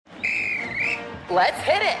Let's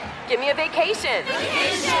hit it. Give me a vacation.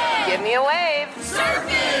 Vacation! Give me a wave.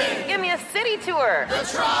 Surfing! Give me a city tour. The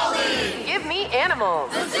trolley! Give me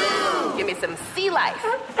animals. The zoo! Give me some sea life.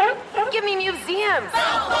 Give me museums.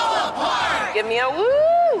 Balboa Park! Give me a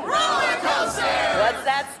woo! Roller coaster! What's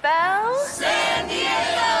that spell? San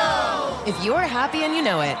Diego! If you're happy and you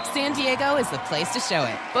know it, San Diego is the place to show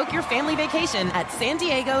it. Book your family vacation at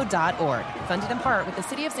sandiego.org. Funded in part with the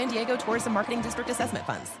City of San Diego Tourism Marketing District Assessment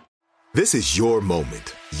Funds. This is your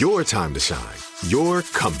moment, your time to shine, your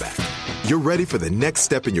comeback. You're ready for the next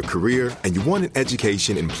step in your career, and you want an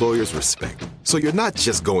education employers respect. So you're not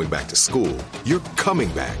just going back to school, you're coming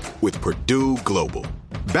back with Purdue Global.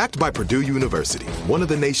 Backed by Purdue University, one of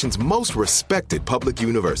the nation's most respected public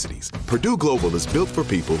universities, Purdue Global is built for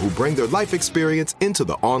people who bring their life experience into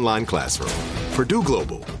the online classroom. Purdue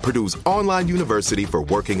Global, Purdue's online university for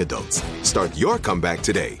working adults. Start your comeback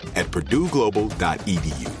today at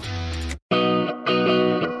purdueglobal.edu.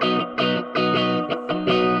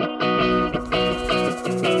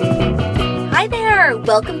 Hi there!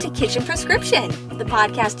 Welcome to Kitchen Prescription, the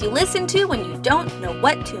podcast you listen to when you don't know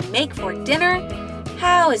what to make for dinner.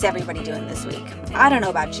 How is everybody doing this week? I don't know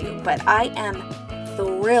about you, but I am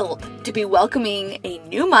thrilled to be welcoming a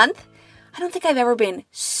new month. I don't think I've ever been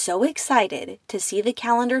so excited to see the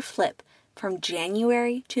calendar flip from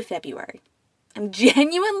January to February. I'm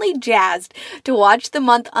genuinely jazzed to watch the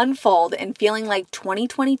month unfold and feeling like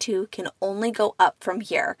 2022 can only go up from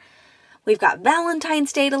here. We've got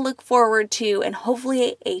Valentine's Day to look forward to and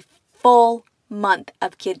hopefully a full month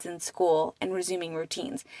of kids in school and resuming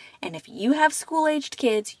routines. And if you have school-aged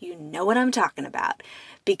kids, you know what I'm talking about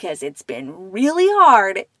because it's been really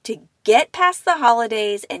hard to get past the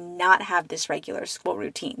holidays and not have this regular school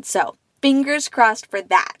routine. So fingers crossed for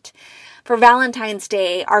that. For Valentine's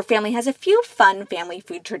Day, our family has a few fun family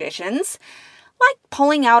food traditions, like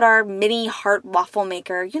pulling out our mini heart waffle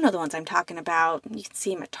maker. You know the ones I'm talking about. You can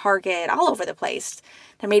see them at Target, all over the place.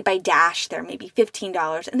 They're made by Dash. They're maybe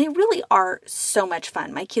 $15, and they really are so much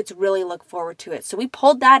fun. My kids really look forward to it. So we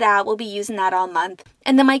pulled that out. We'll be using that all month.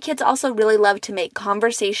 And then my kids also really love to make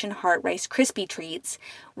Conversation Heart Rice Krispie treats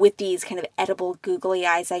with these kind of edible googly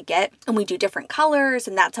eyes I get. And we do different colors,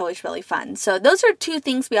 and that's always really fun. So those are two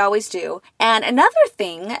things we always do. And another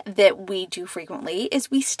thing that we do frequently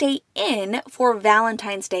is we stay in for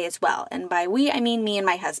Valentine's Day as well. And by we, I mean me and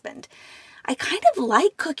my husband. I kind of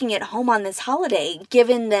like cooking at home on this holiday,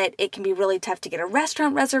 given that it can be really tough to get a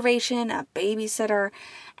restaurant reservation, a babysitter,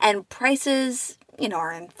 and prices,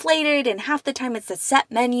 are inflated, and half the time it's a set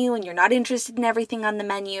menu and you're not interested in everything on the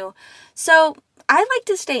menu. So I like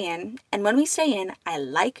to stay in, and when we stay in, I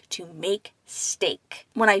like to make steak.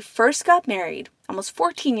 When I first got married, almost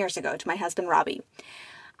 14 years ago, to my husband Robbie,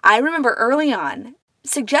 I remember early on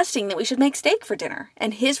suggesting that we should make steak for dinner,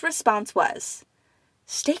 and his response was,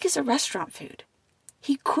 "Steak is a restaurant food."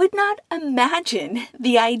 He could not imagine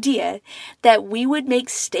the idea that we would make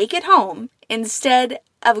steak at home instead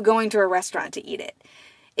of going to a restaurant to eat it.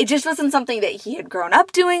 It just wasn't something that he had grown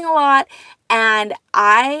up doing a lot, and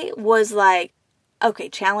I was like, okay,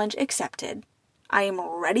 challenge accepted. I am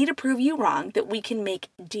ready to prove you wrong that we can make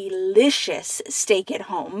delicious steak at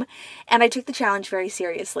home. And I took the challenge very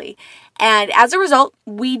seriously. And as a result,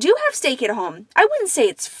 we do have steak at home. I wouldn't say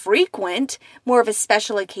it's frequent, more of a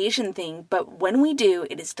special occasion thing, but when we do,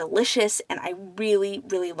 it is delicious and I really,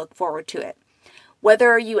 really look forward to it.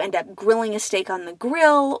 Whether you end up grilling a steak on the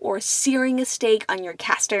grill or searing a steak on your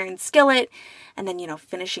cast iron skillet and then,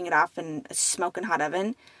 finishing it off in a smoking hot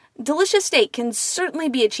oven, delicious steak can certainly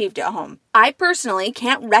be achieved at home. I personally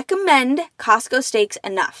can't recommend Costco steaks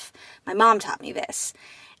enough. My mom taught me this.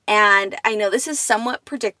 And I know this is somewhat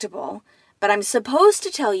predictable, but I'm supposed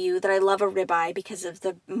to tell you that I love a ribeye because of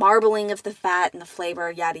the marbling of the fat and the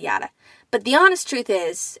flavor, yada yada. But the honest truth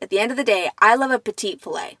is, at the end of the day, I love a petite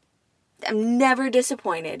filet. I'm never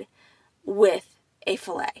disappointed with a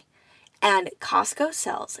filet. And Costco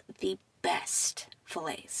sells the best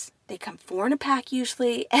fillets. They come 4 in a pack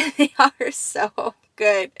usually, and they are so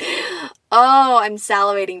good. Oh, I'm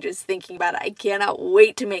salivating just thinking about it. I cannot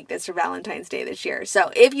wait to make this for Valentine's Day this year.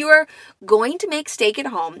 So if you are going to make steak at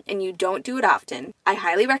home and you don't do it often, I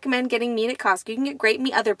highly recommend getting meat at Costco. You can get great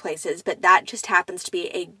meat other places, but that just happens to be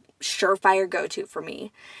a surefire go-to for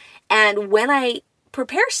me. And when I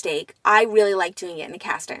prepare steak, I really like doing it in a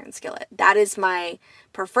cast iron skillet. That is my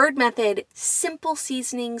preferred method. Simple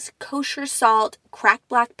seasonings, kosher salt, cracked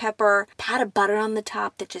black pepper, pat of butter on the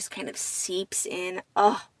top that just kind of seeps in.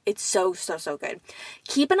 Oh, it's so, so, so good.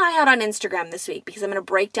 Keep an eye out on Instagram this week because I'm going to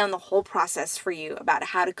break down the whole process for you about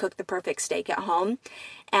how to cook the perfect steak at home.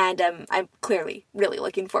 And I'm clearly really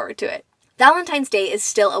looking forward to it. Valentine's Day is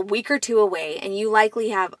still a week or two away, and you likely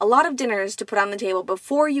have a lot of dinners to put on the table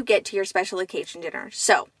before you get to your special occasion dinner.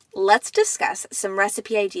 So let's discuss some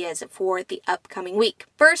recipe ideas for the upcoming week.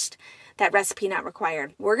 First, that recipe not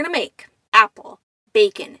required. We're going to make apple,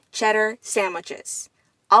 bacon, cheddar sandwiches,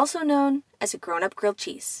 also known as a grown-up grilled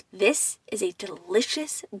cheese. This is a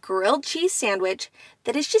delicious grilled cheese sandwich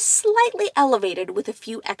that is just slightly elevated with a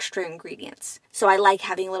few extra ingredients. So I like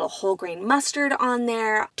having a little whole grain mustard on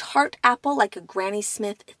there, tart apple like a Granny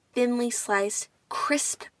Smith, thinly sliced,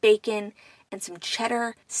 crisp bacon, and some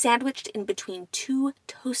cheddar sandwiched in between two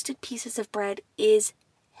toasted pieces of bread is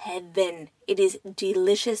heaven. It is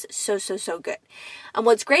delicious, so good. And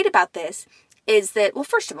what's great about this is that, well,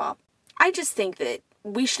 first of all, I just think that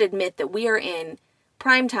we should admit that we are in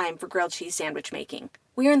prime time for grilled cheese sandwich making.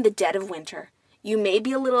 We are in the dead of winter. You may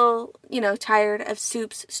be a little, tired of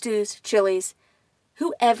soups, stews, chilies.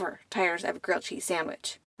 Whoever tires of a grilled cheese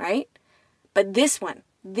sandwich, right? But this one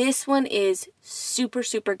is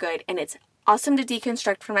super good, and it's awesome to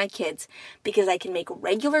deconstruct for my kids because I can make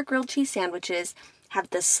regular grilled cheese sandwiches, have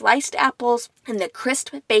the sliced apples and the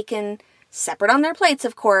crisp bacon separate on their plates,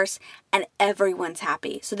 of course, and everyone's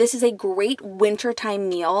happy. So this is a great wintertime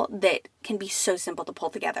meal that can be so simple to pull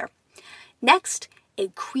together. Next, a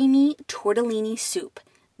creamy tortellini soup.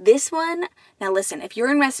 This one, now listen, if you're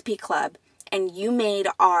in Recipe Club and you made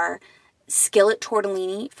our skillet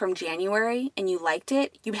tortellini from January and you liked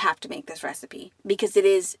it, you have to make this recipe because it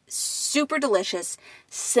is super delicious,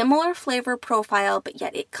 similar flavor profile, but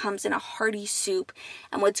yet it comes in a hearty soup.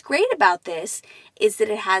 And what's great about this is that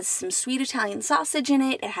it has some sweet Italian sausage in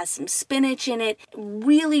it, it has some spinach in it,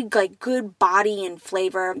 really good body and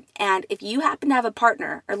flavor. And if you happen to have a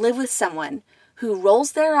partner or live with someone who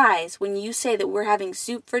rolls their eyes when you say that we're having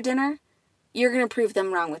soup for dinner, you're going to prove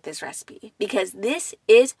them wrong with this recipe because this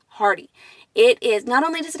is hearty. It is, not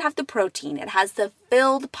only does it have the protein, it has the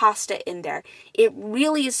filled pasta in there. It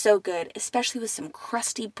really is so good, especially with some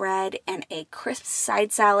crusty bread and a crisp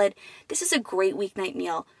side salad. This is a great weeknight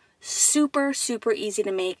meal. Super easy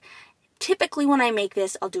to make. Typically when I make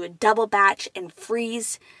this, I'll do a double batch and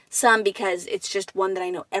freeze some because it's just one that I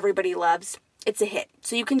know everybody loves. It's a hit.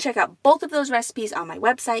 So you can check out both of those recipes on my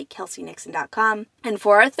website, kelseynixon.com. And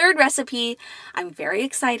for our third recipe, I'm very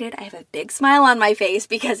excited. I have a big smile on my face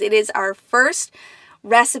because it is our first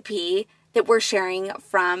recipe that we're sharing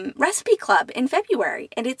from Recipe Club in February.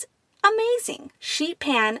 And it's amazing. Sheet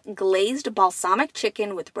pan glazed balsamic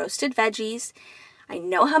chicken with roasted veggies. I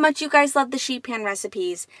know how much you guys love the sheet pan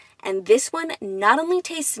recipes. And this one not only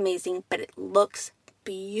tastes amazing, but it looks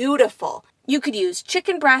beautiful. You could use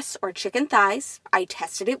chicken breasts or chicken thighs. I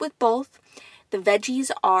tested it with both. The veggies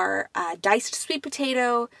are diced sweet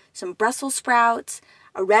potato, some Brussels sprouts,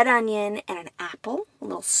 a red onion, and an apple. A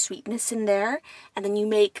little sweetness in there. And then you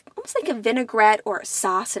make almost like a vinaigrette or a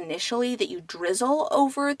sauce initially that you drizzle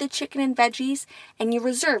over the chicken and veggies. And you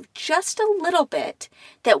reserve just a little bit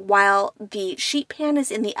that while the sheet pan is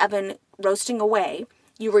in the oven roasting away,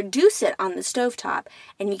 you reduce it on the stovetop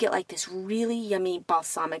and you get like this really yummy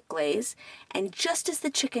balsamic glaze. And just as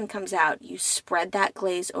the chicken comes out, you spread that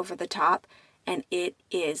glaze over the top and it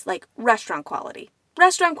is like restaurant quality.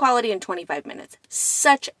 Restaurant quality in 25 minutes.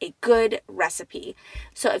 Such a good recipe.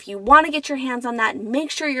 So if you want to get your hands on that,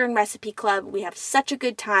 make sure you're in Recipe Club. We have such a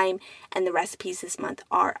good time and the recipes this month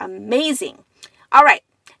are amazing. All right.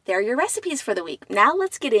 There are your recipes for the week. Now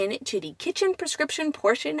let's get into the kitchen prescription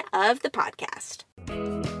portion of the podcast.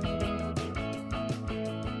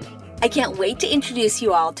 I can't wait to introduce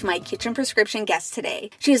you all to my kitchen prescription guest today.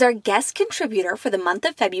 She is our guest contributor for the month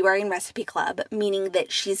of February in Recipe Club, meaning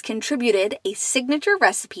that she's contributed a signature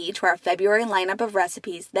recipe to our February lineup of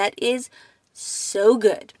recipes that is so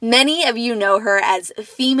good. Many of you know her as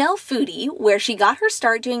Female Foodie, where she got her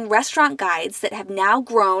start doing restaurant guides that have now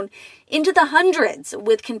grown into the hundreds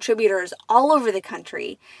with contributors all over the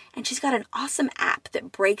country. And she's got an awesome app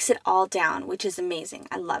that breaks it all down, which is amazing.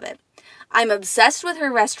 I love it. I'm obsessed with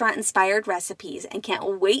her restaurant-inspired recipes and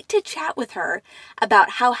can't wait to chat with her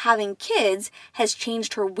about how having kids has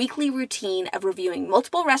changed her weekly routine of reviewing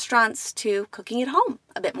multiple restaurants to cooking at home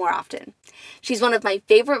a bit more often. She's one of my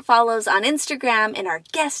favorite follows on Instagram, and our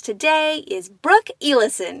guest today is Brooke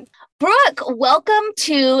Elison. Brooke, welcome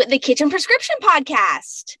to the Kitchen Prescription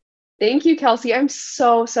Podcast. Thank you, Kelsey. I'm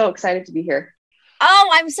so excited to be here. Oh,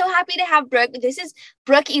 I'm so happy to have Brooke. This is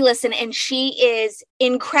Brooke Elison, and she is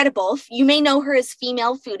incredible. You may know her as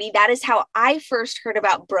Female Foodie. That is how I first heard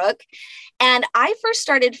about Brooke. And I first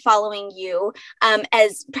started following you,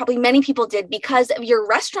 as probably many people did, because of your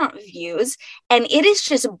restaurant reviews. And it is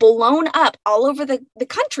just blown up all over the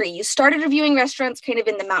country. You started reviewing restaurants kind of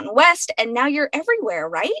in the Mountain West, and now you're everywhere,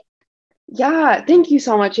 right? Yeah, thank you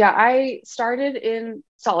so much. Yeah, I started in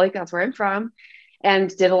Salt Lake, that's where I'm from, and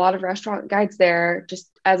did a lot of restaurant guides there just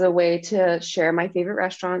as a way to share my favorite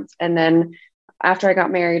restaurants. And then after I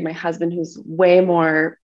got married, my husband, who's way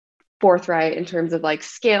more forthright in terms of like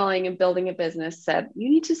scaling and building a business, said, you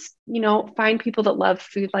need to, find people that love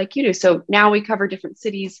food like you do. So now we cover different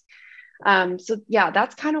cities. So yeah,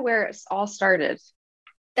 that's kind of where it's all started.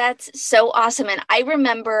 That's so awesome. And I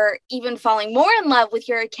remember even falling more in love with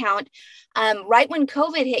your account. Right when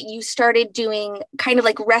COVID hit, you started doing kind of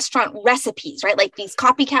like restaurant recipes, right? Like these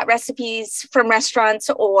copycat recipes from restaurants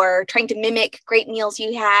or trying to mimic great meals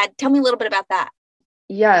you had. Tell me a little bit about that.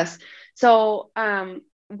 Yes. So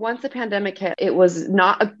once the pandemic hit, it was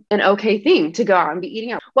not an okay thing to go out and be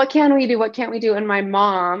eating out. What can we do? What can't we do? And my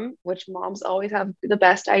mom, which moms always have the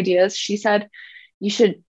best ideas, she said, you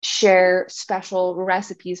should share special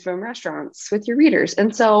recipes from restaurants with your readers.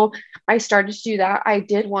 And so I started to do that. I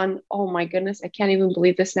did one, oh my goodness, I can't even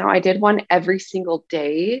believe this now. I did one every single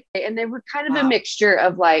day. And they were kind of a mixture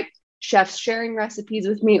of like chefs sharing recipes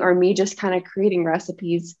with me or me just kind of creating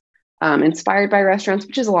recipes inspired by restaurants,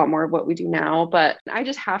 which is a lot more of what we do now. But I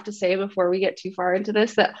just have to say before we get too far into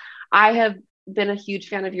this that I have been a huge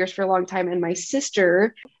fan of yours for a long time. And my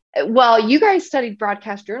sister, well, you guys studied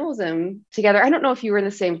broadcast journalism together. I don't know if you were in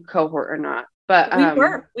the same cohort or not, but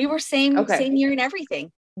we were same year and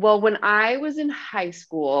everything. Well, when I was in high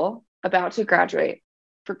school, about to graduate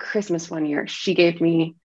for Christmas one year, she gave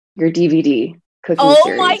me your DVD cooking series.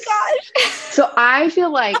 Oh my gosh. So I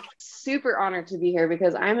feel like super honored to be here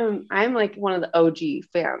because I'm like one of the OG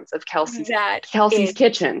fans of Kelsey's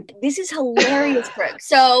Kitchen. This is hilarious, Brooke.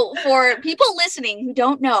 So for people listening who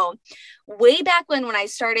don't know, way back when I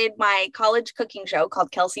started my college cooking show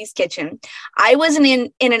called Kelsey's Kitchen, I was in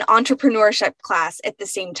an entrepreneurship class at the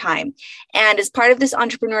same time. And as part of this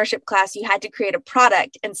entrepreneurship class, you had to create a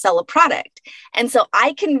product and sell a product. And so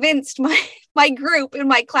I convinced my group in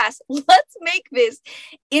my class, let's make this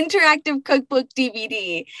interactive cookbook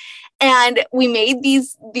DVD. And we made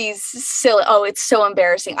these silly, oh, it's so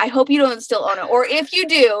embarrassing. I hope you don't still own it. Or if you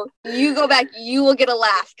do, you go back, you will get a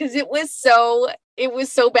laugh because it was so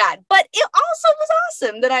bad, but it also was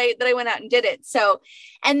awesome that I went out and did it. So,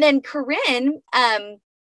 and then Corinne,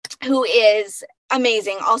 who is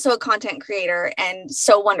amazing, also a content creator and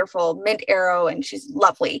so wonderful, Mint Arrow, and she's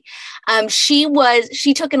lovely. She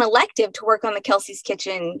took an elective to work on the Kelsey's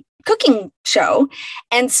Kitchen cooking show.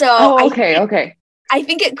 And so okay. I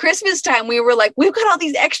think at Christmas time, we were like, we've got all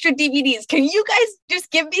these extra DVDs. Can you guys just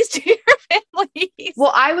give these to your families?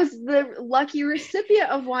 Well, I was the lucky recipient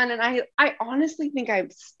of one. And I honestly think I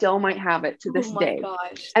still might have it to this day.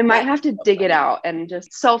 Gosh. I might have to dig it out and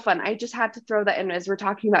just so fun. I just had to throw that in as we're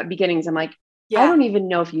talking about beginnings. I'm like, I don't even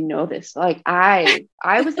know if you know this. Like I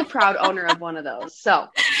was the proud owner of one of those. So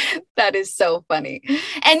that is so funny.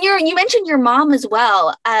 And you mentioned your mom as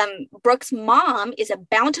well. Brooke's mom is a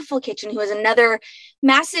Bountiful Kitchen, who is another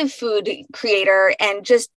massive food creator and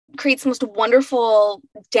just creates the most wonderful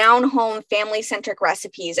down-home family-centric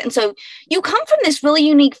recipes. And so you come from this really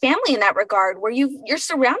unique family in that regard, where you're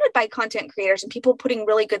surrounded by content creators and people putting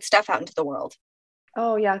really good stuff out into the world.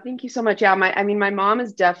 Oh yeah. Thank you so much. Yeah. My mom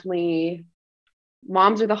is definitely,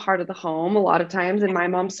 moms are the heart of the home a lot of times. And my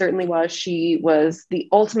mom certainly was. She was the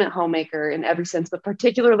ultimate homemaker in every sense, but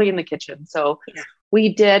particularly in the kitchen. So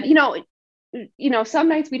we did, some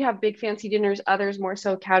nights we'd have big fancy dinners, others more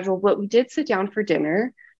so casual, but we did sit down for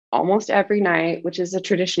dinner almost every night, which is a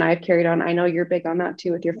tradition I've carried on. I know you're big on that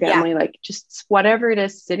too with your family, like just whatever it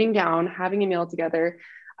is, sitting down, having a meal together.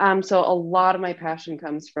 So a lot of my passion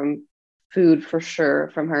comes from food for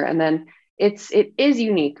sure from her. And then it is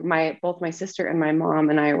unique. Both my sister and my mom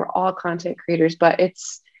and I were all content creators, but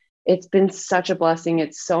it's been such a blessing.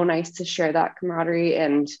 It's so nice to share that camaraderie.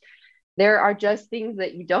 And there are just things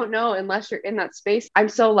that you don't know unless you're in that space. I'm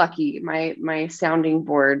so lucky. My sounding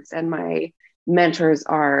boards and my mentors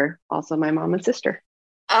are also my mom and sister.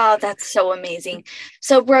 Oh, that's so amazing.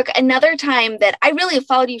 So Brooke, another time that I really have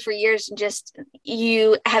followed you for years, and just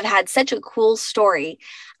you have had such a cool story,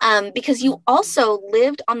 because you also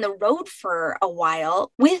lived on the road for a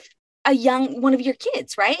while with one of your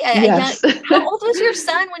kids, right? Yes. How old was your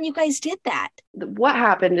son when you guys did that? What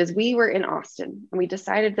happened is we were in Austin and we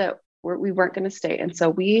decided that we weren't going to stay. And so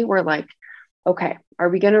we were like, okay, are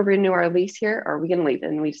we going to renew our lease here or are we going to leave?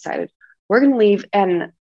 And we decided we're going to leave.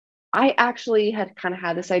 And I actually had kind of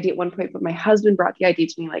had this idea at one point, but my husband brought the idea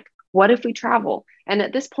to me, like, what if we travel? And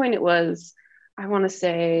at this point it was, I want to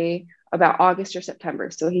say about August or September.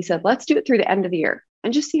 So he said, let's do it through the end of the year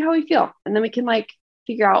and just see how we feel. And then we can like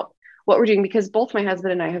figure out what we're doing, because both my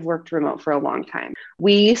husband and I have worked remote for a long time.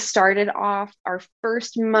 We started off, our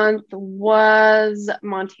first month was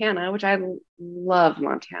Montana, which I love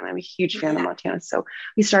Montana. I'm a huge fan of Montana. So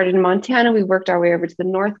we started in Montana. We worked our way over to the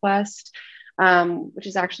Northwest, which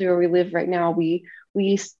is actually where we live right now. We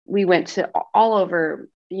went to all over,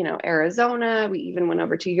 Arizona. We even went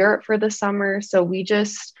over to Europe for the summer. So we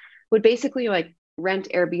just would basically like rent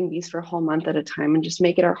Airbnbs for a whole month at a time and just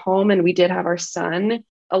make it our home. And we did have our son.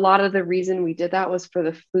 A lot of the reason we did that was for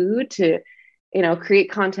the food, to, create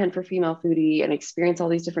content for Female Foodie and experience all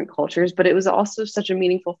these different cultures. But it was also such a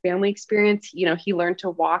meaningful family experience. He learned to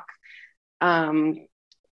walk. When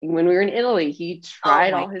we were in Italy, he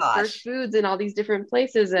tried all his first foods in all these different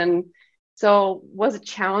places. And so was it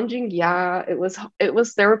challenging? Yeah, it was,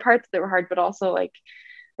 there were parts that were hard, but also like,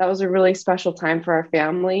 that was a really special time for our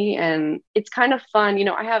family. And it's kind of fun.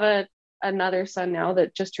 I have another son now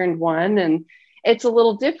that just turned 1, and it's a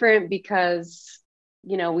little different because,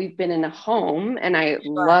 we've been in a home and I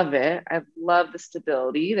love it. I love the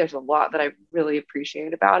stability. There's a lot that I really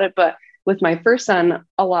appreciate about it. But with my first son,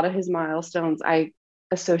 a lot of his milestones I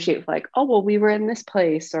associate with like, oh, well, we were in this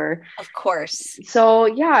place, or of course. So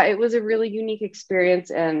yeah, it was a really unique experience,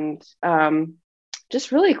 and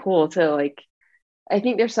just really cool to like, I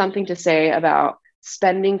think there's something to say about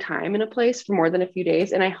spending time in a place for more than a few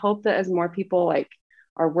days. And I hope that as more people like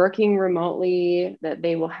are working remotely, that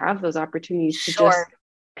they will have those opportunities to just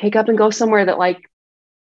pick up and go somewhere that like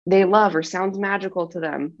they love or sounds magical to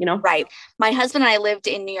them, Right. My husband and I lived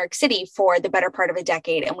in New York City for the better part of a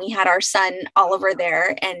decade, and we had our son Oliver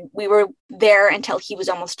there, and we were there until he was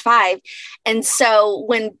almost 5. And so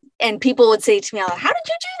and people would say to me, how did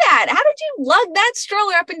you do that? How did you lug that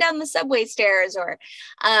stroller up and down the subway stairs? Or,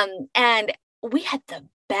 and we had the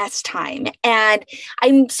best time. And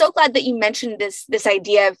I'm so glad that you mentioned this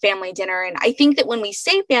idea of family dinner. And I think that when we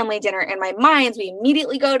say family dinner, in my minds, we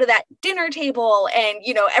immediately go to that dinner table and,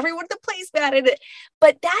 everyone at the place that it.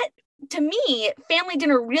 But that, to me, family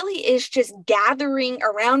dinner really is just gathering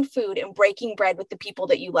around food and breaking bread with the people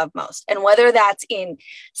that you love most. And whether that's in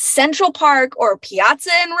Central Park or Piazza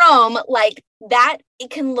in Rome, like that,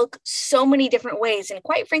 it can look so many different ways. And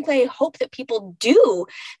quite frankly, I hope that people do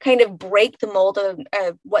kind of break the mold of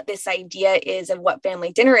what this idea is of what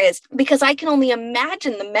family dinner is, because I can only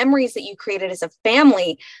imagine the memories that you created as a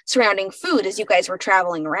family surrounding food as you guys were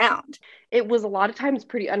traveling around. It was a lot of times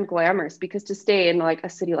pretty unglamorous, because to stay in like a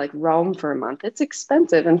city like Rome for a month, it's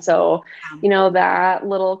expensive. And so, that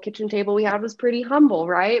little kitchen table we had was pretty humble,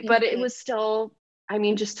 right? Mm-hmm. But it was still,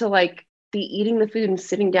 just to like be eating the food and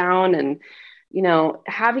sitting down and,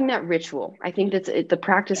 having that ritual. I think that's the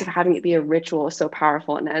practice of having it be a ritual is so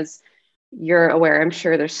powerful. And as you're aware, I'm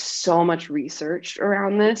sure there's so much research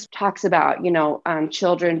around this, talks about,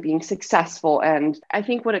 children being successful. And I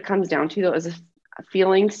think what it comes down to though is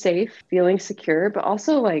feeling safe, feeling secure, but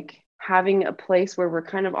also like having a place where we're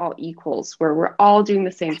kind of all equals, where we're all doing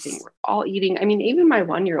the same thing. We're all eating. Even my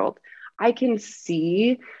 1-year-old, I can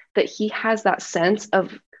see that he has that sense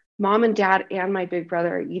of mom and dad and my big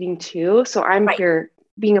brother are eating too. So I'm here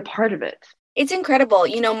being a part of it. It's incredible.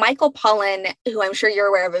 Michael Pollan, who I'm sure you're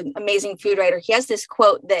aware of, an amazing food writer, he has this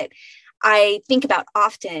quote that I think about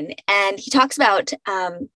often. And he talks about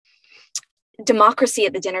democracy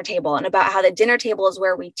at the dinner table, and about how the dinner table is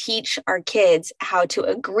where we teach our kids how to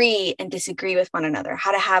agree and disagree with one another,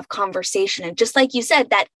 how to have conversation. And just like you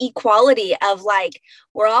said, that equality of like,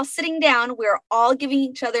 we're all sitting down, we're all giving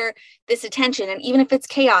each other this attention. And even if it's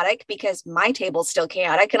chaotic, because my table's still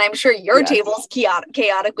chaotic, and I'm sure your table's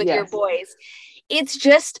chaotic with your boys, it's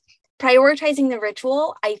just prioritizing the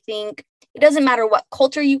ritual. I think it doesn't matter what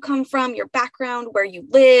culture you come from, your background, where you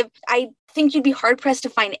live. I think you'd be hard pressed to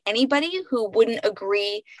find anybody who wouldn't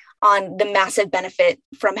agree on the massive benefit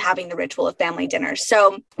from having the ritual of family dinner.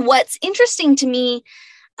 So what's interesting to me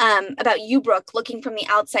about you, Brooke, looking from the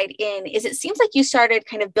outside in, is it seems like you started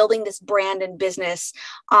kind of building this brand and business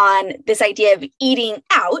on this idea of eating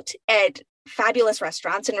out at fabulous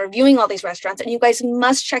restaurants and reviewing all these restaurants. And you guys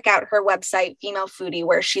must check out her website, Female Foodie,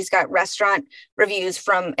 where she's got restaurant reviews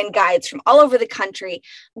and guides from all over the country.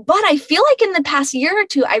 But I feel like in the past year or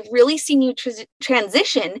two, I've really seen you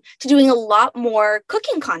transition to doing a lot more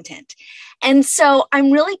cooking content. And so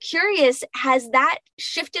I'm really curious, has that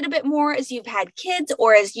shifted a bit more as you've had kids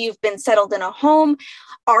or as you've been settled in a home?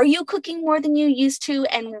 Are you cooking more than you used to?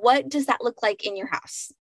 And what does that look like in your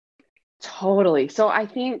house? Totally. So I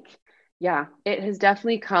think, yeah, it has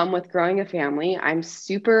definitely come with growing a family. I'm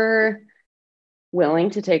super willing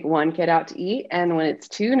to take one kid out to eat. And when it's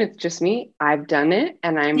two and it's just me, I've done it.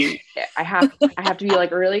 And I have to be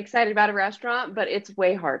like really excited about a restaurant, but it's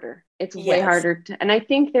way harder. It's way Yes. harder and I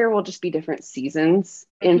think there will just be different seasons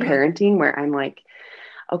in parenting where I'm like,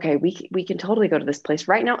 okay, we can totally go to this place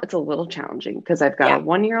right now. It's a little challenging because I've got a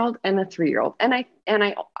 1-year-old and a 3-year-old. And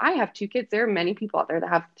I have 2 kids. There are many people out there that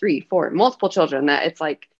have 3, 4, multiple children that it's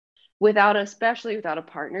like especially without a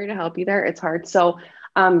partner to help you there, it's hard. So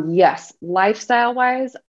yes, lifestyle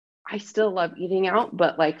wise, I still love eating out,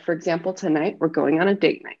 but like, for example, tonight we're going on a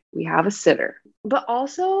date night. We have a sitter, but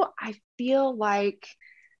also I feel like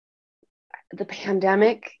the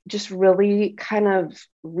pandemic just really kind of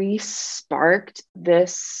re-sparked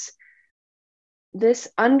this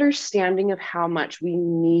understanding of how much we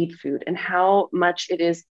need food and how much it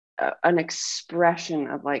is an expression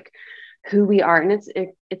of like who we are. And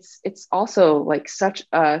it's also like such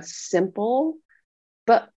a simple,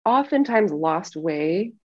 but oftentimes lost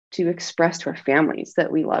way to express to our families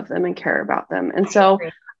that we love them and care about them. And so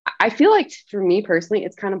I feel like for me personally,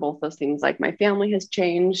 it's kind of both those things. Like my family has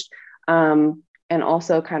changed. And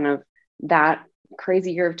also kind of that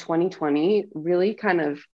crazy year of 2020 really kind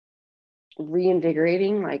of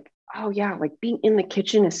reinvigorating, like, oh yeah, like being in the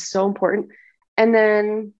kitchen is so important. And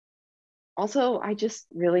then also I just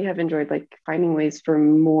really have enjoyed like finding ways for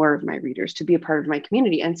more of my readers to be a part of my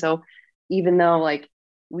community. And so even though like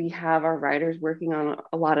we have our writers working on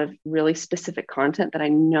a lot of really specific content that I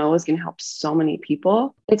know is going to help so many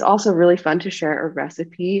people, it's also really fun to share a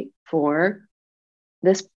recipe for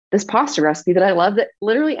this pasta recipe that I love that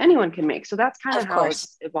literally anyone can make. So that's kind of how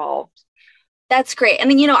it's evolved. That's great.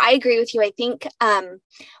 And then, I agree with you. I think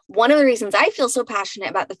one of the reasons I feel so passionate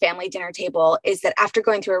about the family dinner table is that after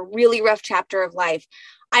going through a really rough chapter of life,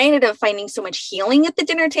 I ended up finding so much healing at the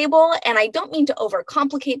dinner table. And I don't mean to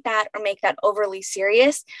overcomplicate that or make that overly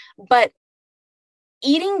serious, but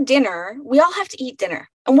eating dinner, we all have to eat dinner.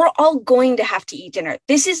 And we're all going to have to eat dinner.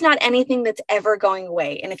 This is not anything that's ever going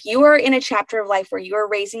away. And if you are in a chapter of life where you are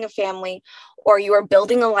raising a family or you are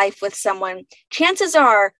building a life with someone, chances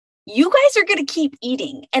are you guys are going to keep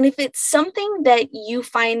eating. And if it's something that you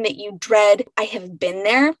find that you dread, I have been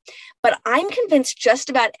there, but I'm convinced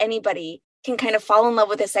just about anybody can kind of fall in love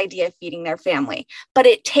with this idea of feeding their family. But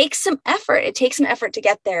it takes some effort. It takes some effort to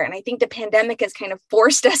get there. And I think the pandemic has kind of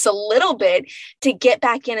forced us a little bit to get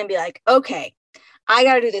back in and be like, okay, I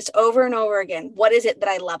got to do this over and over again. What is it that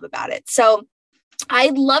I love about it? So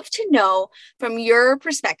I'd love to know from your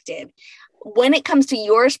perspective, when it comes to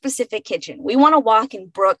your specific kitchen, we want to walk in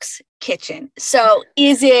Brooke's kitchen. So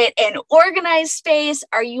is it an organized space?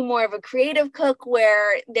 Are you more of a creative cook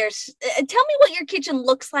where there's, tell me what your kitchen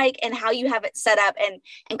looks like and how you have it set up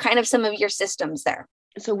and kind of some of your systems there.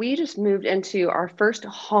 So we just moved into our first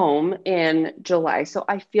home in July. So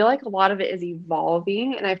I feel like a lot of it is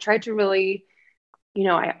evolving, and I've tried to really,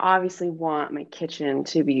 I obviously want my kitchen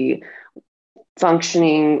to be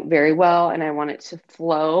functioning very well and I want it to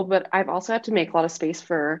flow, but I've also had to make a lot of space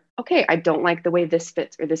for, okay, I don't like the way this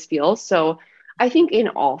fits or this feels. So I think in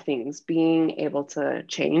all things, being able to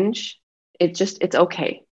change, it's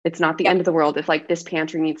okay. It's not the end of the world if like this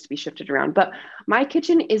pantry needs to be shifted around. But my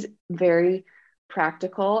kitchen is very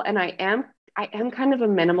practical, and I am kind of a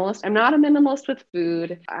minimalist. I'm not a minimalist with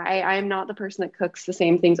food. I'm not the person that cooks the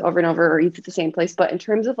same things over and over or eats at the same place. But in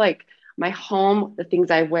terms of like my home, the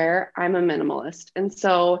things I wear, I'm a minimalist. And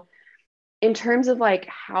so in terms of like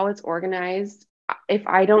how it's organized, if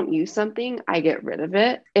I don't use something, I get rid of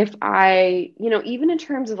it. If I, even in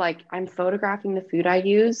terms of like, I'm photographing the food I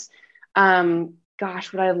use,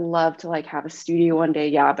 gosh, would I love to like have a studio one day?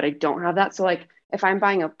 Yeah, but I don't have that. So like, if I'm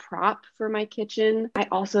buying a prop for my kitchen, I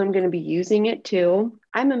also am going to be using it too.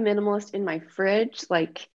 I'm a minimalist in my fridge.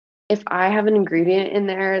 Like if I have an ingredient in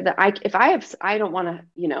there that I don't want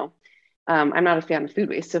to, I'm not a fan of food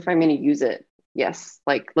waste. So if I'm going to use it, yes,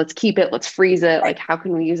 like let's keep it, let's freeze it. Like how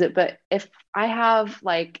can we use it? But if I have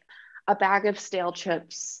like a bag of stale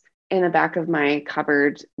chips in the back of my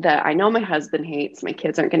cupboard that I know my husband hates, my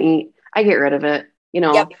kids aren't going to eat, I get rid of it,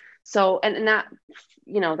 So, and that,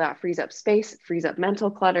 that frees up space, frees up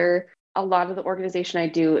mental clutter. A lot of the organization I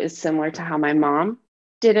do is similar to how my mom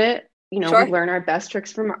did it. We learn our best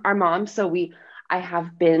tricks from our mom. So I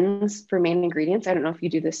have bins for main ingredients. I don't know if you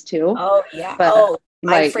do this too. Oh yeah. But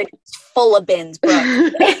my fridge is full of bins, bro.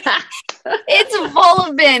 It's full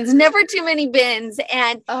of bins, never too many bins.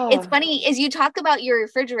 And it's funny, as you talk about your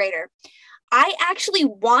refrigerator, I actually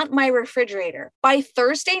want my refrigerator by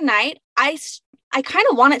Thursday night. I kind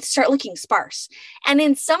of want it to start looking sparse. And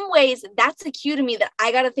in some ways, that's a cue to me that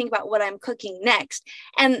I got to think about what I'm cooking next.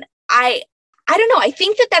 And I I don't know. I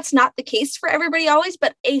think that that's not the case for everybody always,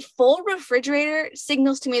 but a full refrigerator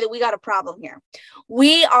signals to me that we got a problem here.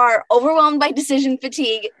 We are overwhelmed by decision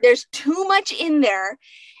fatigue. There's too much in there.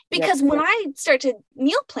 Because when I start to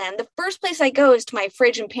meal plan, the first place I go is to my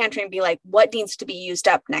fridge and pantry and be like, what needs to be used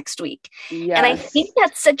up next week? Yes. And I think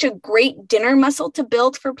that's such a great dinner muscle to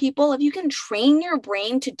build for people. If you can train your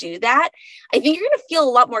brain to do that, I think you're going to feel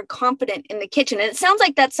a lot more confident in the kitchen. And it sounds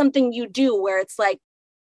like that's something you do where it's like,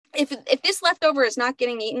 if this leftover is not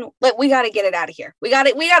getting eaten, we got to get it out of here. We got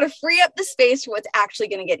to free up the space for what's actually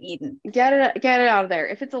going to get eaten. Get it out of there.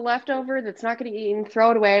 If it's a leftover that's not getting eaten,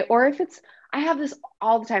 throw it away. Or if it's, I have this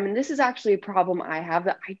all the time, and this is actually a problem I have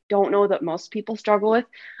that I don't know that most people struggle with.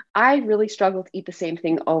 I really struggle to eat the same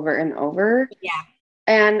thing over and over. Yeah.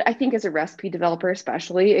 And I think as a recipe developer,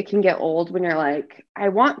 especially, it can get old when you're like, I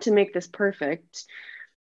want to make this perfect,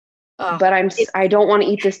 but I don't want to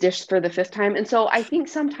eat this dish for the 5th time. And so I think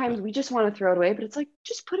sometimes we just want to throw it away, but it's like,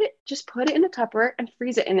 just put it in a Tupperware and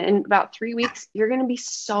freeze it. And in about 3 weeks, you're going to be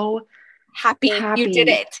so happy you did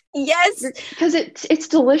it. Yes. Because it's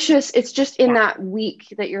delicious. It's just in that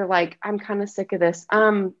week that you're like, I'm kind of sick of this.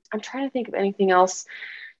 I'm trying to think of anything else.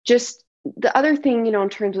 Just the other thing, in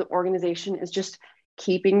terms of organization is just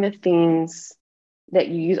keeping the things that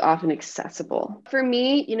you use often accessible. For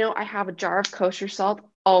me, I have a jar of kosher salt.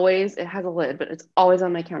 Always, it has a lid, but it's always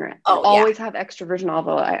on my counter. I always have extra virgin olive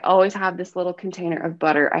oil. I always have this little container of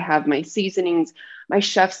butter. I have my seasonings. My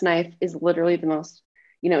chef's knife is literally the most,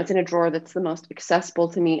 it's in a drawer that's the most accessible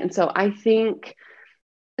to me. And so I think,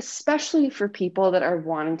 especially for people that are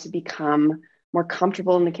wanting to become more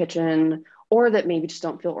comfortable in the kitchen or that maybe just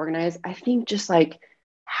don't feel organized, I think just like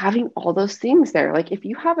having all those things there, like if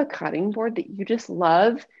you have a cutting board that you just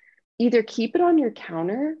love, either keep it on your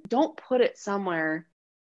counter, don't put it somewhere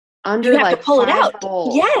under to pull it out.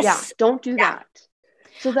 Bowls. Yes. Yeah. Don't do that.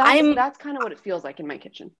 So that's kind of what it feels like in my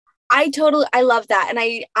kitchen. I love that. And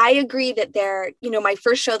I agree that my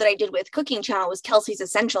first show that I did with Cooking Channel was Kelsey's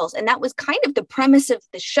Essentials. And that was kind of the premise of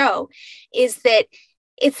the show, is that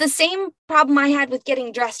it's the same problem I had with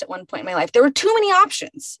getting dressed at one point in my life. There were too many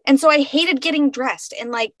options. And so I hated getting dressed.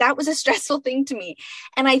 And that was a stressful thing to me.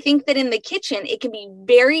 And I think that in the kitchen, it can be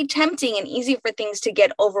very tempting and easy for things to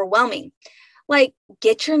get overwhelming. Like,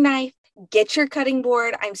 get your knife, get your cutting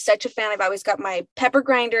board. I'm such a fan. I've always got my pepper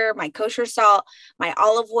grinder, my kosher salt, my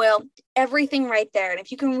olive oil, everything right there. And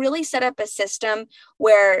if you can really set up a system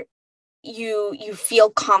where you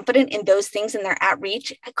feel confident in those things and they're at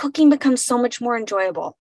reach, cooking becomes so much more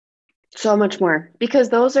enjoyable. So much more, because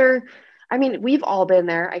those are, we've all been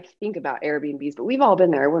there. I think about Airbnbs, but we've all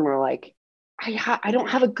been there when we're like, I don't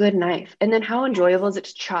have a good knife. And then how enjoyable is it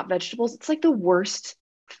to chop vegetables? It's like the worst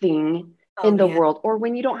thing in the world. Or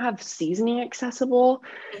when you don't have seasoning accessible,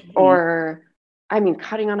 or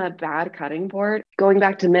cutting on a bad cutting board. Going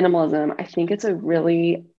back to minimalism, I think it's a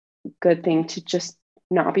really good thing to just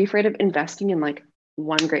not be afraid of investing in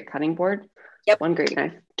one great cutting board, one great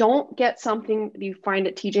knife. Don't get something you find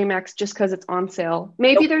at TJ Maxx just because it's on sale.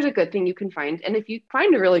 Maybe there's a good thing you can find, and if you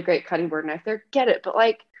find a really great cutting board knife there, get it. But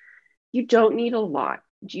you don't need a lot.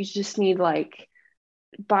 You just need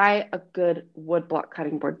buy a good wood block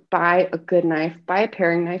cutting board, buy a good knife, buy a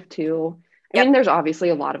paring knife too. There's obviously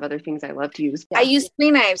a lot of other things I love to use. I use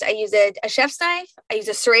 3 knives. I use a chef's knife, I use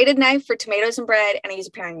a serrated knife for tomatoes and bread, and I use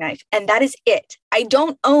a paring knife. And that is it. I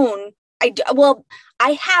don't own,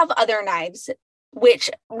 I have other knives, which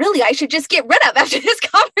really I should just get rid of after this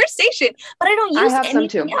conversation, but I don't use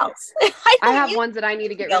anything else. I have ones that I need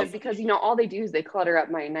to get rid of because, all they do is they clutter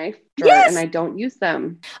up my knife drawer and I don't use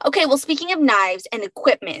them. Okay. Well, speaking of knives and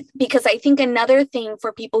equipment, because I think another thing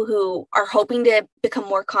for people who are hoping to become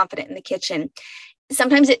more confident in the kitchen,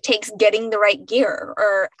 sometimes it takes getting the right gear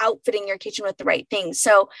or outfitting your kitchen with the right things.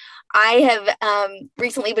 So I have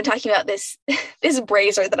recently been talking about this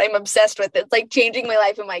brazier that I'm obsessed with. It's changing my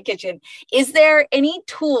life in my kitchen. Is there any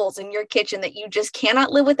tools in your kitchen that you just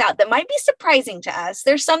cannot live without that might be surprising to us?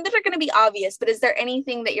 There's some that are going to be obvious, but is there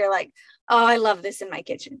anything that you're like, oh, I love this in my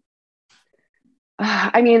kitchen?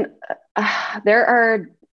 There are,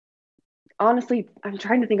 honestly, I'm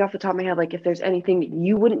trying to think off the top of my head, if there's anything that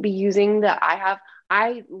you wouldn't be using that I have.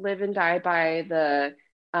 I live and die by the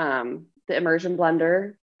immersion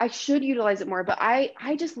blender. I should utilize it more, but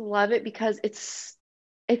I just love it because it's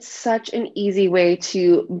such an easy way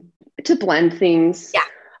to blend things. Yeah.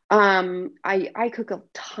 I cook a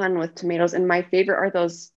ton with tomatoes, and my favorite are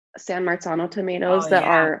those San Marzano tomatoes that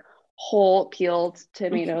are whole peeled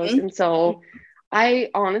tomatoes. And so I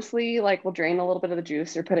honestly will drain a little bit of the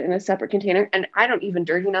juice or put it in a separate container, and I don't even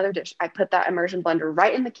dirty another dish. I put that immersion blender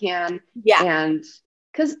right in the can. Yeah. And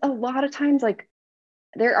because a lot of times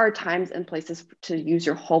there are times and places to use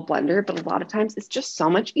your whole blender, but a lot of times it's just so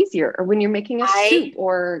much easier. Or when you're making a soup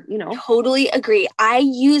or, Totally agree. I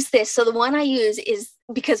use this. So the one I use is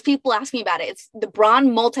because people ask me about it. It's the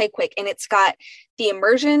Braun Multi-Quick, and it's got the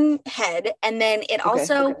immersion head. And then it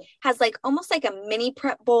also has like almost like a mini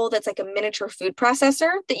prep bowl that's like a miniature food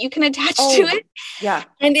processor that you can attach to it. Yeah.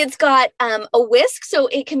 And it's got a whisk. So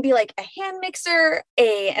it can be like a hand mixer,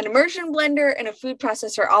 an immersion blender, and a food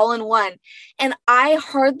processor all in one. And I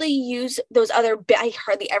hardly use those I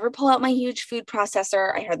hardly ever pull out my huge food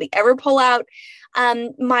processor. I hardly ever pull out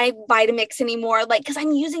my Vitamix anymore, like, because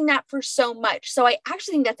I'm using that for so much. So I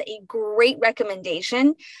actually think that's a great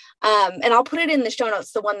recommendation. And I'll put it in the show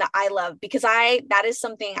notes, the one that I love, because that is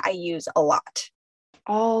something I use a lot.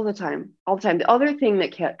 All the time. The other thing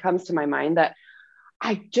that comes to my mind that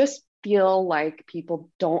I just feel like people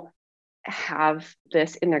don't have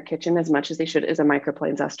this in their kitchen as much as they should is a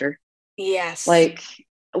microplane zester. Yes. Like,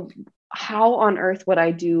 how on earth would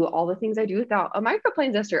I do all the things I do without a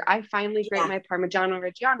microplane zester? I finally grate my Parmigiano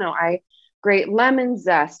Reggiano. I grate lemon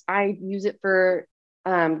zest. I use it for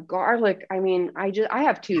garlic. I mean, I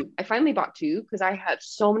have two. I finally bought two because I have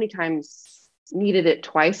so many times needed it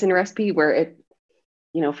twice in a recipe where it,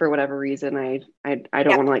 for whatever reason, I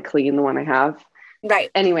don't want to like clean the one I have.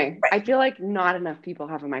 Right. Anyway, I feel like not enough people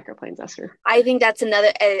have a microplane zester. I think that's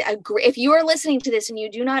another, if you are listening to this and you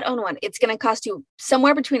do not own one, it's going to cost you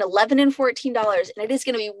somewhere between $11 and $14, and it is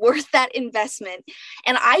going to be worth that investment.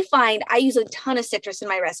 And I find I use a ton of citrus in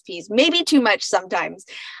my recipes, maybe too much sometimes.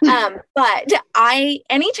 But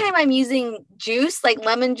anytime I'm using juice, like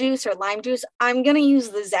lemon juice or lime juice, I'm going to use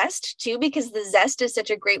the zest too, because the zest is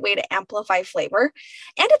such a great way to amplify flavor,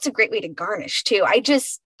 and it's a great way to garnish too.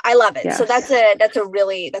 I love it. Yes. So that's a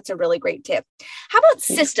really great tip. How about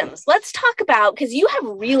systems? Let's talk about, because you have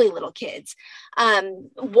really little kids, 1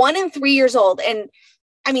 and 3 years old. And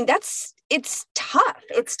I mean, it's tough.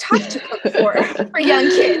 It's tough to cook for young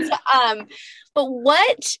kids.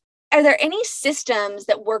 But are there any systems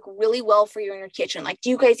that work really well for you in your kitchen? Like, do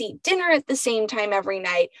you guys eat dinner at the same time every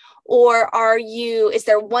night? Or is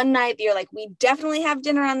there one night that you're like, we definitely have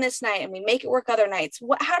dinner on this night and we make it work other nights?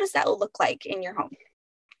 How does that look like in your home?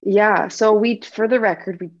 Yeah. So for the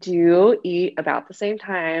record, we do eat about the same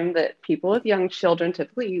time that people with young children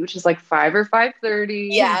typically eat, which is like 5 or 5:30.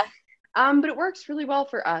 Yeah. But it works really well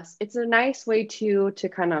for us. It's a nice way to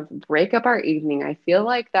kind of break up our evening. I feel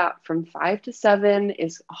like that from 5 to 7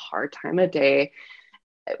 is a hard time of day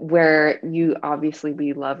where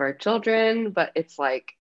we love our children, but it's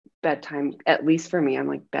like bedtime, at least for me, I'm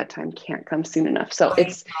like, bedtime can't come soon enough. So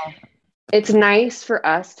it's nice for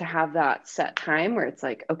us to have that set time where it's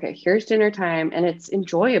like, okay, here's dinner time, and it's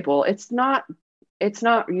enjoyable. It's not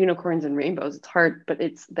unicorns and rainbows. It's hard, but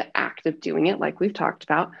it's the act of doing it, like we've talked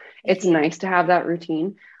about. It's nice to have that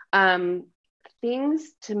routine.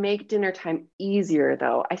 Things to make dinner time easier,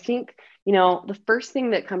 though. I think, the first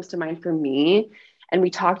thing that comes to mind for me, and we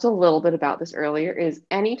talked a little bit about this earlier, is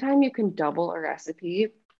anytime you can double a recipe,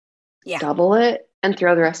 double it and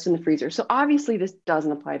throw the rest in the freezer. So obviously this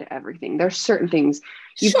doesn't apply to everything. There's certain things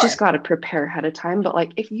you've just got to prepare ahead of time. But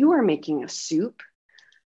like, if you are making a soup,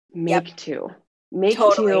 make two.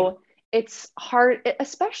 It's hard,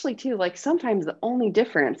 especially too, like sometimes the only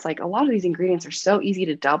difference, like a lot of these ingredients are so easy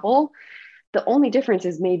to double. The only difference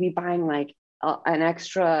is maybe buying like an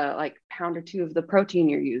extra like pound or two of the protein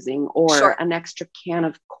you're using, or an extra can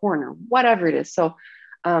of corn or whatever it is. So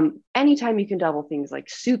anytime you can double things like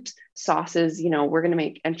soups, sauces, we're going to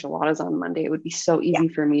make enchiladas on Monday. It would be so easy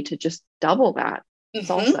for me to just double that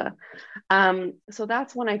salsa. So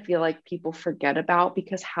that's one I feel like people forget about,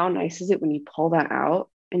 because how nice is it when you pull that out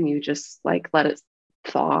and you just like let it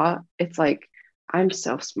thaw? It's like, I'm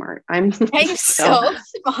so smart. I'm so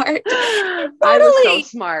smart. Totally. I was so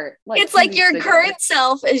smart. It's like your current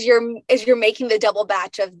self as you're making the double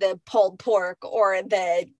batch of the pulled pork or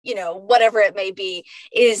the, whatever it may be,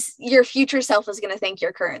 is your future self is going to thank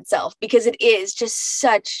your current self, because it is just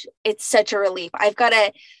it's such a relief.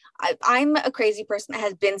 I'm a crazy person that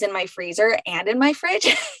has bins in my freezer and in my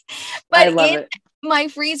fridge, but I love it. My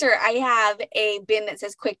freezer, I have a bin that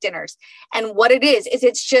says quick dinners. And what it is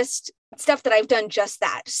it's just stuff that I've done just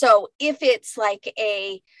that. So if it's like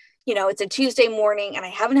it's a Tuesday morning and I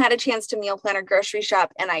haven't had a chance to meal plan or grocery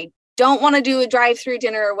shop, and I don't want to do a drive-through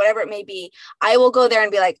dinner or whatever it may be, I will go there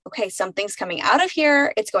and be like, okay, something's coming out of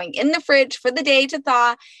here. It's going in the fridge for the day to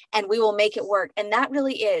thaw, and we will make it work. And that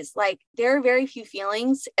really is like, there are very few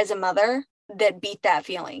feelings as a mother that beat that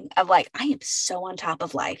feeling of like, I am so on top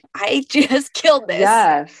of life. I just killed this.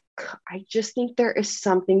 Yes. I just think there is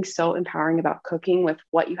something so empowering about cooking with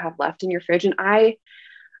what you have left in your fridge. And I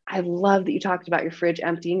I love that you talked about your fridge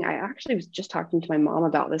emptying. I actually was just talking to my mom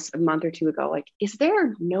about this a month or two ago. Like, is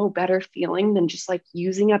there no better feeling than just like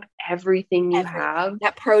using up everything you have?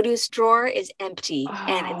 That produce drawer is empty.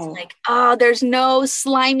 And it's Oh, like, oh, there's no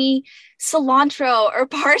slimy cilantro or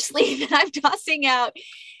parsley that I'm tossing out.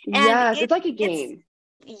 And yes. It's like a game.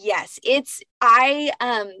 yes, I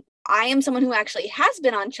am someone who actually has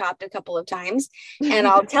been on Chopped a couple of times, and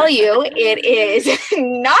I'll tell you, it is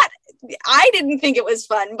not. I didn't think it was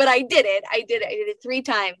fun, but I did it. I did it 3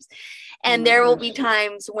 times, and there will be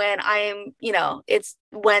times when I'm, it's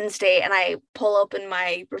Wednesday, and I pull open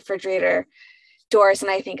my refrigerator doors,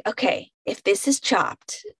 and I think, okay, if this is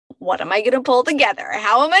Chopped, what am I going to pull together?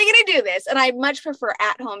 How am I going to do this? And I much prefer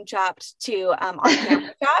at-home Chopped to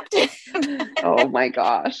on-camera Chopped. Oh my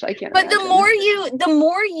gosh, I can't. But imagine. the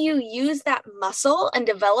more you use that muscle and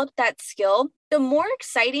develop that skill, the more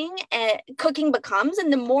exciting cooking becomes,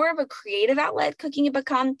 and the more of a creative outlet cooking it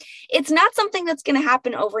becomes. It's not something that's going to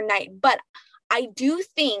happen overnight, but I do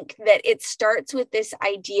think that it starts with this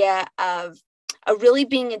idea of really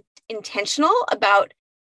being intentional about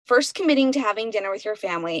first committing to having dinner with your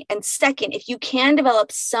family, and second, if you can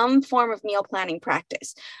develop some form of meal planning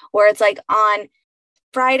practice where it's like on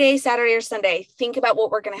Friday, Saturday, or Sunday, think about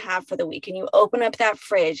what we're going to have for the week. And you open up that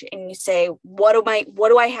fridge and you say, what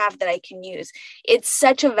do I have that I can use? It's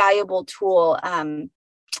such a valuable tool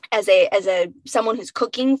as someone who's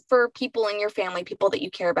cooking for people in your family, people that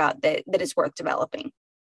you care about, that is worth developing.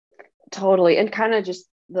 Totally. And kind of just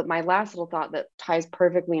my last little thought that ties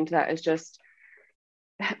perfectly into that is just,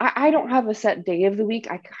 I don't have a set day of the week.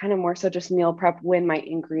 I kind of more so just meal prep when my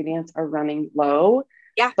ingredients are running low.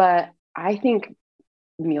 Yeah. But I think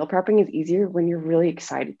meal prepping is easier when you're really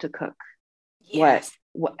excited to cook. Yes.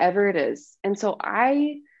 Whatever it is. And so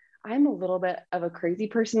I'm a little bit of a crazy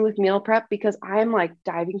person with meal prep because I'm like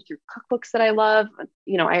diving through cookbooks that I love.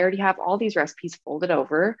 I already have all these recipes folded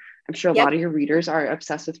over. I'm sure a lot of your readers are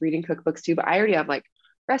obsessed with reading cookbooks too, but I already have like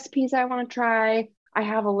recipes I want to try. I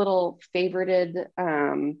have a little favorited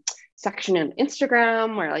section in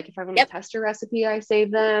Instagram where like if I want to test a recipe, I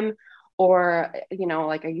save them. Or,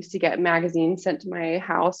 like I used to get magazines sent to my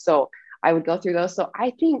house. So I would go through those. So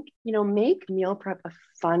I think, make meal prep a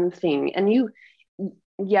fun thing. And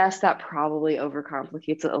yes, that probably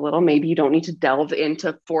overcomplicates it a little. Maybe you don't need to delve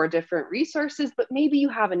into 4 different resources, but maybe you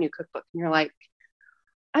have a new cookbook and you're like,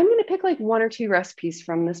 I'm going to pick like 1 or 2 recipes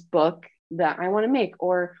from this book that I want to make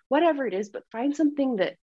or whatever it is, but find something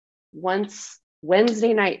that once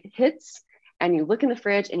Wednesday night hits and you look in the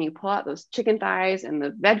fridge and you pull out those chicken thighs and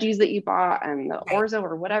the veggies that you bought and the orzo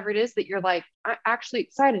or whatever it is that you're like, I'm actually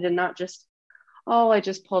excited and not just, oh, I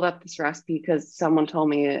just pulled up this recipe because someone told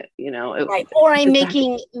me it, right. Or I'm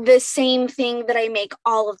making the same thing that I make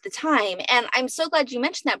all of the time. And I'm so glad you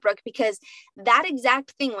mentioned that, Brooke, because that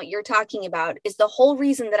exact thing, what you're talking about, is the whole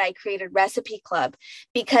reason that I created Recipe Club,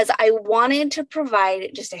 because I wanted to provide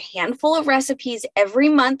just a handful of recipes every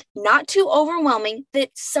month, not too overwhelming, that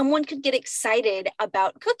someone could get excited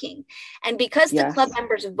about cooking. And because the club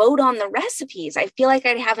members vote on the recipes, I feel like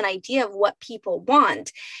I'd have an idea of what people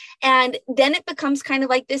want. And then it becomes kind of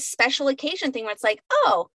like this special occasion thing where it's like,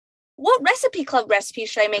 oh, what Recipe Club recipe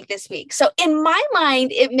should I make this week? So in my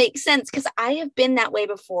mind, it makes sense because I have been that way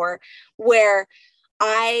before where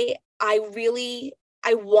I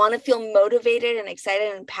want to feel motivated and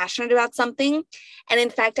excited and passionate about something. And in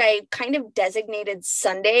fact, I kind of designated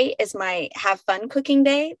Sunday as my have fun cooking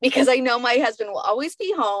day because I know my husband will always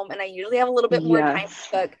be home and I usually have a little bit more time to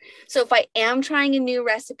cook. So if I am trying a new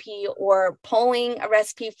recipe or pulling a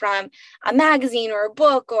recipe from a magazine or a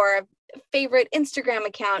book or a favorite Instagram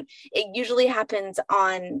account, it usually happens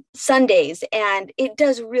on Sundays, and it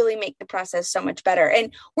does really make the process so much better.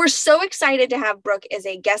 And we're so excited to have Brooke as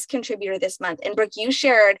a guest contributor this month. And Brooke, you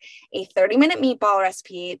shared a 30-minute meatball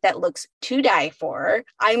recipe that looks to die for.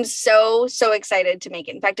 I'm so excited to make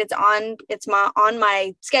it. In fact, it's on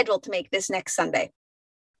my schedule to make this next Sunday.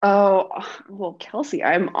 Oh, well, Kelsey,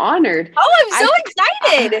 I'm honored. Oh, I'm so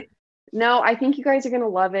excited. No, I think you guys are going to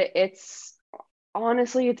love it.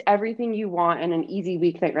 Honestly, it's everything you want in an easy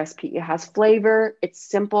weeknight recipe. It has flavor, it's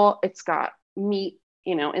simple, it's got meat,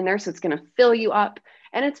 in there, so it's going to fill you up,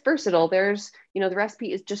 and it's versatile. There's, the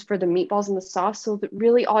recipe is just for the meatballs and the sauce, so that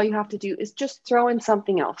really all you have to do is just throw in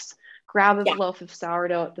something else. Grab a loaf of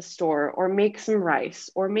sourdough at the store, or make some rice,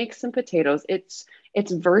 or make some potatoes. It's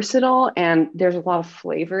versatile, and there's a lot of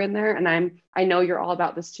flavor in there. And I know you're all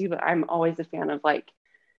about this too, but I'm always a fan of like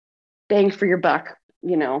bang for your buck.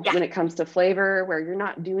 when it comes to flavor, where you're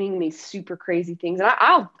not doing these super crazy things. And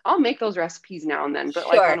I'll make those recipes now and then, but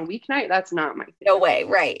like on a weeknight, that's not my thing. No way.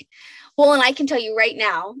 Right. Well, and I can tell you right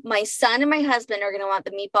now, my son and my husband are going to want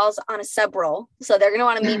the meatballs on a sub roll. So they're going to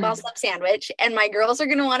want a meatball sub sandwich, and my girls are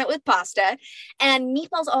going to want it with pasta. And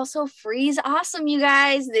meatballs also freeze awesome, you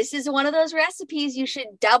guys. This is one of those recipes you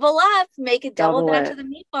should double up, make a double batch of the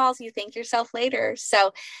meatballs. You thank yourself later.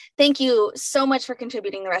 So thank you so much for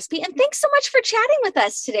contributing the recipe. And thanks so much for chatting with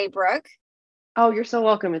us today, Brooke. Oh, you're so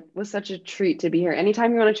welcome. It was such a treat to be here.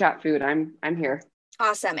 Anytime you want to chat food, I'm here.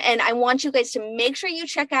 Awesome. And I want you guys to make sure you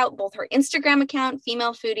check out both her Instagram account,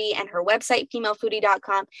 Female Foodie, and her website,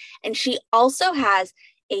 femalefoodie.com. And she also has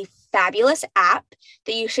a fabulous app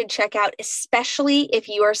that you should check out, especially if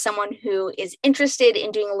you are someone who is interested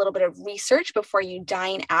in doing a little bit of research before you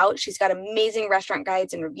dine out. She's got amazing restaurant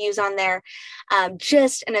guides and reviews on there.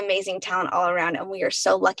 Just an amazing talent all around. And we are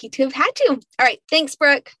so lucky to have had you. All right. Thanks,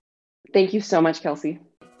 Brooke. Thank you so much, Kelsey.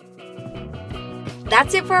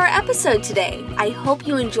 That's it for our episode today. I hope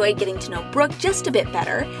you enjoyed getting to know Brooke just a bit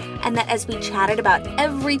better, and that as we chatted about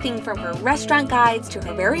everything from her restaurant guides to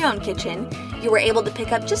her very own kitchen, you were able to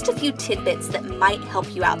pick up just a few tidbits that might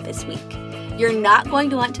help you out this week. You're not going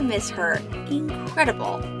to want to miss her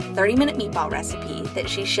incredible 30-minute meatball recipe that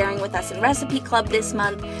she's sharing with us in Recipe Club this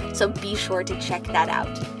month, so be sure to check that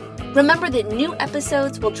out. Remember that new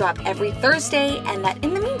episodes will drop every Thursday, and that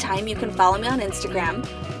in the meantime, you can follow me on Instagram,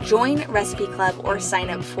 join Recipe Club, or sign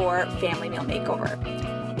up for Family Meal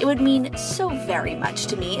Makeover. It would mean so very much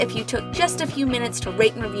to me if you took just a few minutes to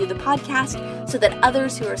rate and review the podcast so that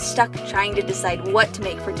others who are stuck trying to decide what to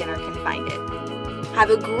make for dinner can find it. Have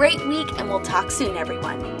a great week, and we'll talk soon,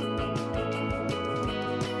 everyone.